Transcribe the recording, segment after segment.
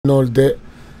Norte.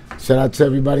 Shout out to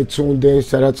everybody tuned in.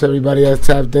 Shout out to everybody that's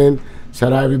tapped in.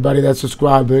 Shout out everybody that's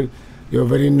subscribing. You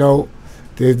already know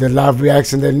there's the live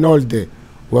reaction del Norte.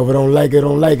 Whoever don't like it,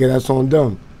 don't like it. That's on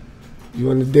them.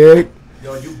 You in the dig?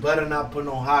 Yo, you better not put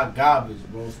no hot garbage,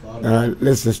 bro.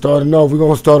 Listen, starting off, we're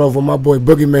going to start off with my boy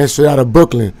Boogeyman straight out of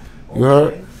Brooklyn. You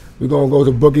heard? We're going to go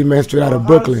to Boogeyman straight out of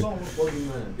Brooklyn.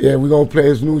 Yeah, we're going to play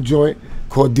his new joint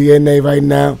called DNA right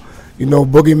now. You know,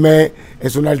 Boogeyman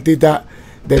es un artista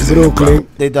de Brooklyn.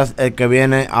 El que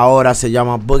viene ahora se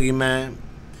llama Boogeyman,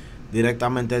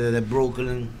 directamente desde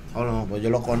Brooklyn. Oh, no, pues yo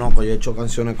lo conozco, yo he hecho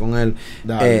canciones con él.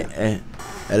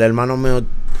 El hermano mío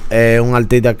es un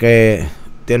artista que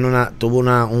tuvo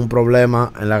un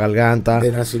problema en la garganta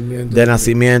de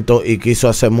nacimiento y quiso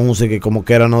hacer música y como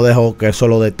quiera no dejó que eso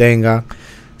lo detenga.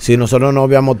 Si nosotros no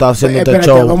habíamos estado haciendo este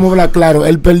show. Vamos a hablar claro,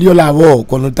 él perdió la voz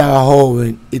cuando estaba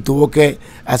joven y tuvo que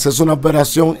hacerse una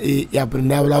operación y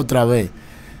aprender a hablar otra vez.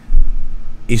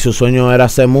 Y su sueño era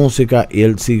hacer música y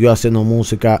él siguió haciendo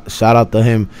música. Shout out to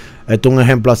him. Esto es un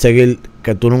ejemplo a seguir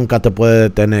que tú nunca te puedes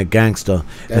detener, gangster.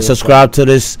 And subscribe to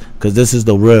this, because this is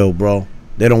the real, bro.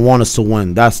 They don't want us to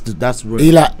win. That's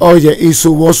real. Y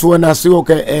su voz suena así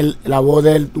porque la voz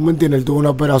de él, tú me entiendes, él tuvo una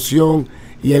operación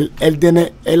y él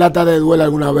hasta de duele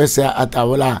algunas veces hasta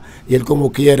hablar y él como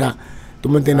quiera, tú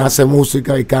me entiendes, hace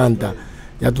música y canta.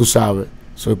 Ya tú sabes.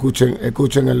 So,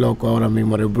 escuchen el loco ahora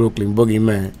mismo de Brooklyn,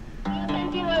 Boogeyman.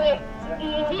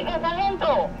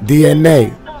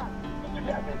 DNA.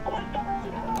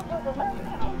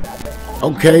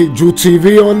 Okay, Junto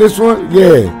TV on this one?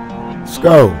 Yeah. Let's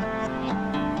go.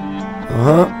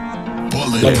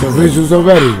 Like the visuals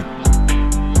already.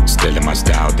 Still in my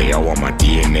style, they all want my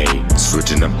DNA.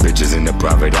 Switching up bitches in the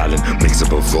private island. Mix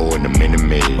up a flow in a minute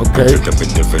maid. Okay. I'm tricked up in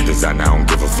different design, I don't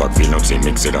give a fuck. Feel no team,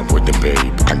 mix it up with the babe.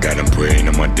 I got them praying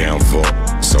on my downfall,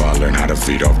 so I learned how to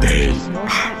feed off the hate.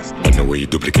 Ain't no way you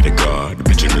duplicate a god. The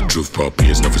bitch in the truth, puppy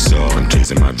is no facade. I'm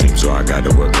chasing my dreams, so I gotta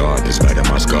work hard. Despite of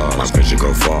my scars, my vision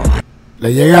go far.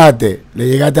 Le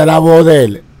llegaste a la voz de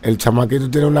él. El chamaquito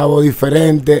tiene una voz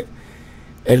diferente.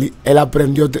 Él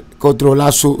aprendió a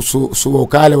controlar su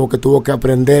vocales porque tuvo que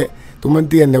aprender. ¿Tú me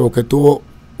entiendes? Porque tuvo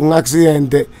un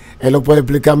accidente. Él lo puede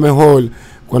explicar mejor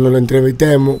cuando lo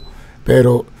entrevistemos.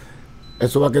 Pero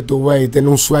eso va que tú ves. Tiene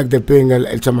un swag de pinga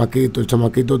el chamaquito. El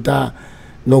chamaquito está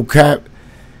no cap.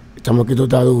 El chamaquito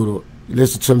está duro. Y le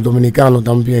son dominicano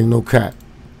también, no cap.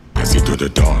 I see through the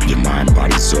dark, your mind,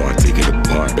 body, soul, I take it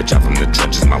apart. Bitch, I'm from the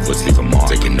trenches, my voice leave a mark.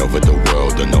 Taking over the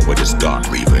world, don't know where to start.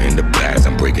 Leave her in the past,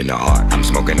 I'm breaking the heart. I'm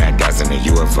smoking that gas in a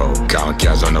UFO. Counting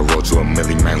cash on the road to a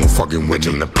million, man who fucking with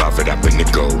him. The prophet, I've been the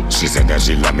gold. She said that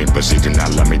she love me, but she do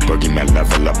not love me. Boogeyman,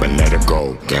 level up and let her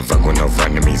go. Can't fuck with no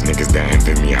frenemies, niggas that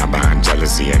envy me. I'm behind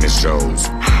jealousy and it shows.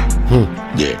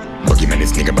 Yeah. Boogeyman,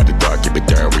 this nigga about the dark, keep it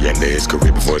dark. We ended his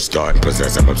career before it started.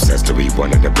 Possess, I'm obsessed to be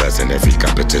one of the best. In every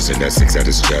competition, that's 6 at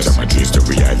his chest. Turn my dreams to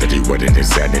reality, what in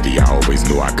insanity. I always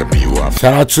knew I could be who I.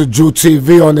 Shout out to Junto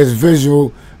TV on this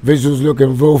visual. Visuals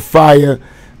looking real fire. You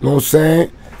know what I'm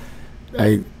saying?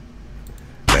 Like,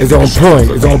 it's on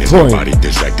point. It's on point. Nobody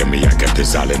distracting me. I got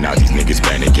this solid. Now these niggas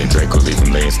panicking. Draco leave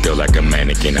him laying still like a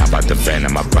mannequin. How about the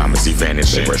phantom? I promise he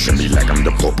vanishing. Rushing me like I'm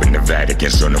the Pope in the Vatican.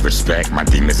 Show no respect. My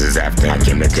demons is after. I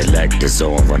came to collect this,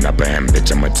 so I run up a him.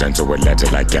 Bitch, I'm a turn to a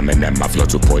legend like Eminem. My flow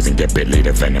to poison, get bit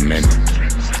later venom in.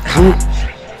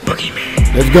 Boogeyman.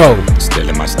 Let's go. Still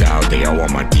in my style, they all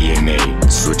want my DNA.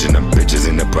 Switching up bitches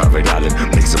in the private island.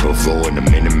 Mix up a flow in a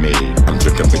minute maid. I'm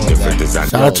tricked up in different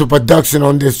designs. Shout out to production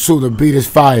on this too. The beat is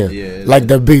fire. Yeah, like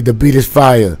the beat is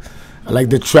fire. I like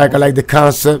the track, I like the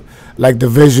concept, I like the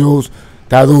visuals.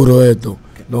 Está duro esto.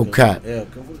 No cap. Yeah,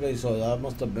 that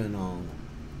must have been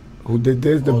who did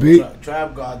this? The beat?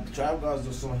 Trap God's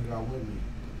the song he got with me.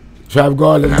 Trap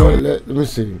God, let's go. Let me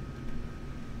see.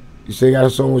 You say you got a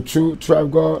song with you, Trap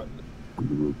God?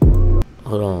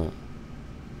 Hold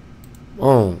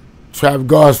on. Trap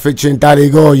God's featuring Tali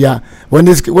Goya. When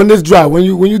this dropped, when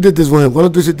you did this with him, ¿cuándo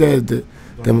tú hiciste este?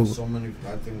 So many,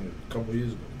 I think a couple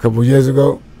years ago. Couple years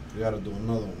ago? You gotta do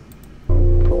another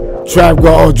one. Trap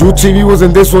God, oh, Junto TV was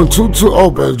in this one too.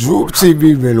 Oh, but Junto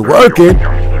TV been working.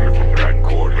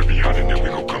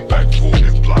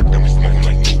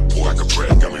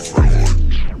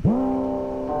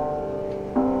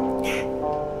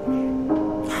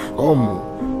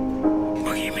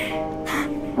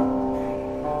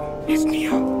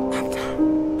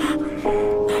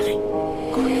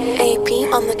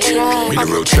 On the track. We the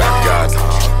real trap gods.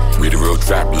 We the real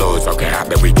trap lords. Okay, I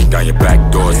bet we kick down your back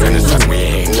doors. And it's time we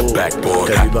ain't the backboard.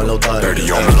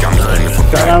 30 on me, got me screaming for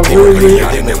backboard.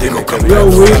 Yo,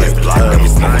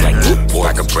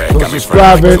 we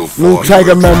subscribing, new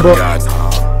Tiger member.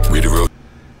 We the real.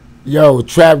 Yo,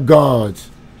 Trap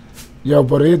Gods. Yo,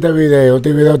 por este video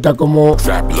está como...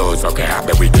 Trap lords, okay, I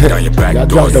bet we get down your back I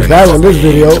doors. dropped the bag on this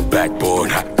video. Backboard.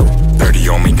 30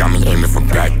 on me, got me aiming for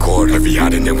backcourt. If he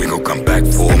hot and then we gon' come back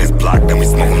full. In this block, then we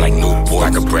smoking like Nuvo. I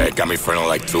can brag, got me frontin'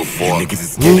 like 2-4. You niggas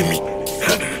is killing me.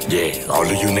 Yeah, all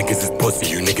of you niggas is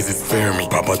pussy, you niggas is fearing me.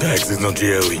 Pop out the X's, no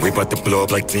GLE. We bout to blow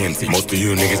up like TNT. Most of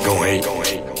you niggas gon' hate.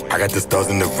 I got the stars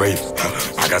in the race.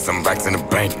 I got some racks in the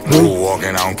bank.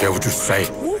 Moonwalking, I don't care what you say.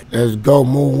 Let's go,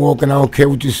 moonwalking, I don't care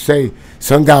what you say.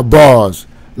 Son got bars.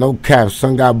 No cap,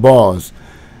 son got bars.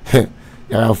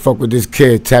 Y'all fuck with this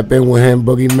kid. Tap in with him,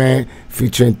 Boogeyman,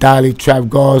 featuring Tali, Trap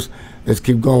Gods. Let's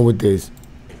keep going with this.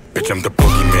 Bitch, I'm the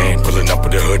boogeyman, pulling up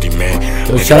with the hoodie, man.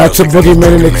 So shout out to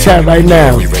Boogeyman in the chat right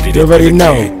now. You already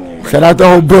know. Shout out to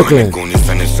whole Brooklyn.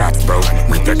 Sending shots, bro.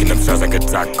 We picking up shots like a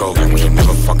taco. We ain't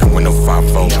never fucking with no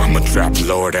 5-0. I'm a trap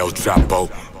lord, El Chapo.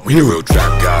 We the real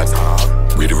trap gods.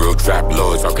 We the real trap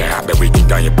lords. Okay, I bet we kick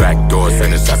down your back door.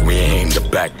 Sending shots, we ain't aim the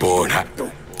backboard.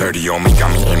 30 on me,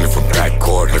 got me aiming for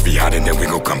backcourt. If he hot and then we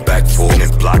gon' come back full. In this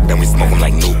block, then we smoke 'em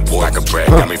like Nuvo. I can brag,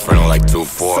 got me frontin' like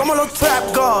 2-4. Somos los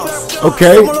trap gods.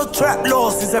 Okay. Somos los trap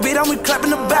lords. Si se viran, we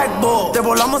clapping the backboard. Te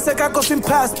volamos ese caco sin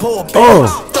passport. Oh.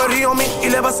 30 on me y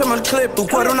le pasamos el clip. Tu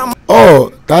cuero una...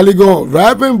 Oh, Tali Goya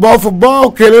rapping, ball for ball.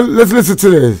 Okay, let's listen to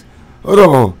this. Hold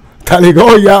on. Tali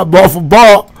Goya, ball for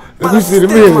ball. Let me see the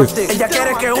minutes. Ella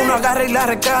quiere que uno agarre y la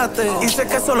rescate. Y sé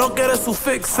que solo quiere su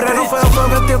fix. Freno feo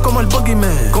vestido como el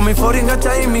Boogeyman. Con mi 40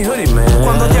 engancha y mi hoodie, man.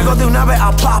 Cuando llego de una vez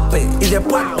a pape. Y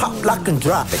después pop, lock and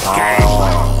drop it.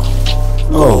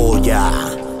 Oh, ya.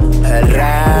 El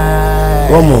rey.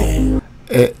 ¿Cómo?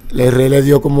 El rey le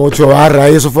dio como 8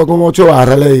 barras. Y eso fue como 8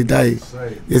 barras, le diste ahí.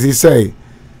 16.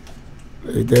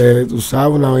 Tú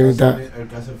sabes, una vainita. El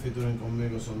que hace featuring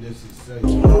conmigo son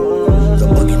 16.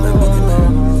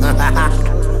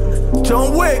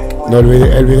 John Wick. No,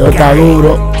 el video está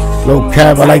duro. No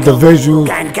cap, I like the visuals.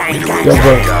 Yo,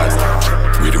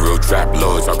 We the real trap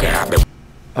lords. Okay, I bet.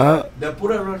 Then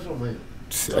put a verse on me.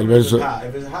 El verso.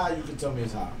 If it's high, you can tell me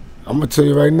it's high. I'm gonna tell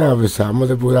you right now, if it's hot. I'm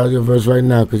gonna put out your verse right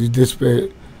now because you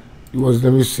displayed.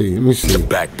 Let me see. The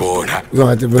backboard. We're gonna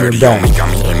have to bring it 30 on me, back. got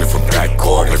me aiming for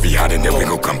backcourt. If he hot and then we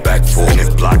gon' come back full. In this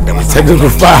block, then we Technical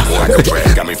foul. I can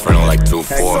brag, got me frontin' like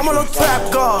 2-4. Somos los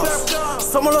trap gods.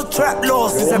 Somos los trap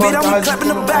lords. Si se viran, we clapping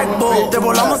the backboard. Te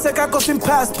volamos ese caco sin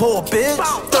passport, bitch.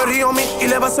 30 on me y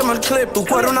le pasamos el clip. Tu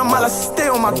cuero una mala, stay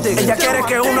on my dick. Ella quiere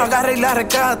que uno agarre y la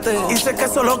rescate. Y sé que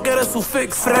solo quiere su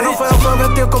fix. Freno feo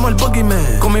vestido como el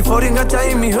Boogeyman. Con mi 40 engancha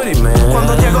y mi hoodie, man.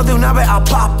 Cuando llego de una vez a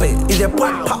pape. Y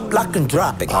después pop, lock and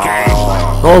drop it.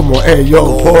 Como, hey,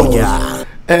 yo, pause.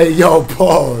 Hey, yo,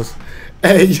 pause.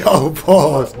 Hey, yo,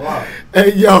 pause.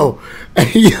 Hey, yo.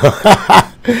 Hey, yo.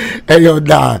 Hey, yo,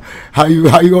 nah. How you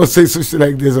gonna say some shit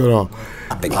like this or all?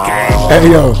 Hey,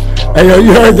 yo. Hey, yo,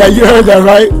 you heard that,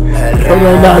 right? Oh,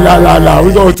 no, nah.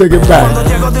 We gonna take it back.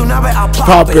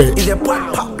 Pop it. Y después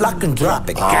pop, lock and drop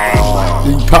it.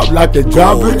 You pop, lock, and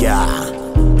drop it?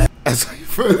 That's how you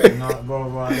feel it? No,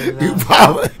 bro,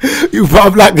 You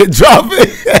pop, lock, and drop it?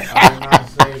 I did not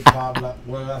say pop like.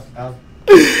 Well, that's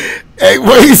Hey,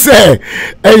 what he said?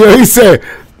 Hey, yo, he said,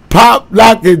 pop,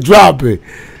 lock, and drop it.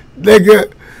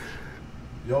 Nigga,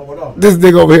 yo, what up? this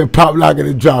nigga over here pop, lock,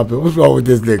 and drop it. What's wrong with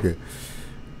this nigga?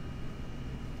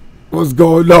 What's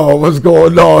going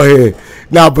on here?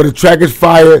 Now, but the track is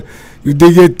fire. You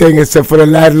did your thing, except for the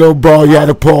last little ball, you had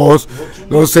to pause. You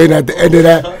know what I'm saying? At the end of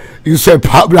that, you said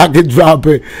pop, lock, and drop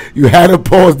it. You had to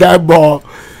pause that ball.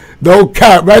 No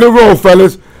cap. Right or wrong,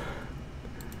 fellas?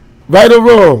 Right or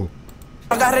wrong?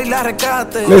 Agarre y la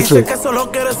rescate. Listen. Dice que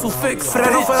solo quiere su fix.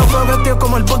 Freno feo vestido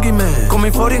como el Boogeyman. Con mi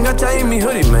 40 engancha y mi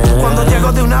hoodie, man. Cuando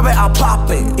llego de una vez a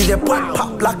pape. Y después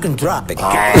pop, lock and drop it.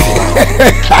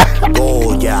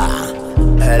 Goya.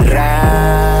 El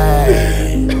rey.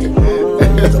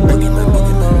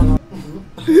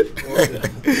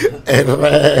 El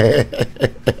rey.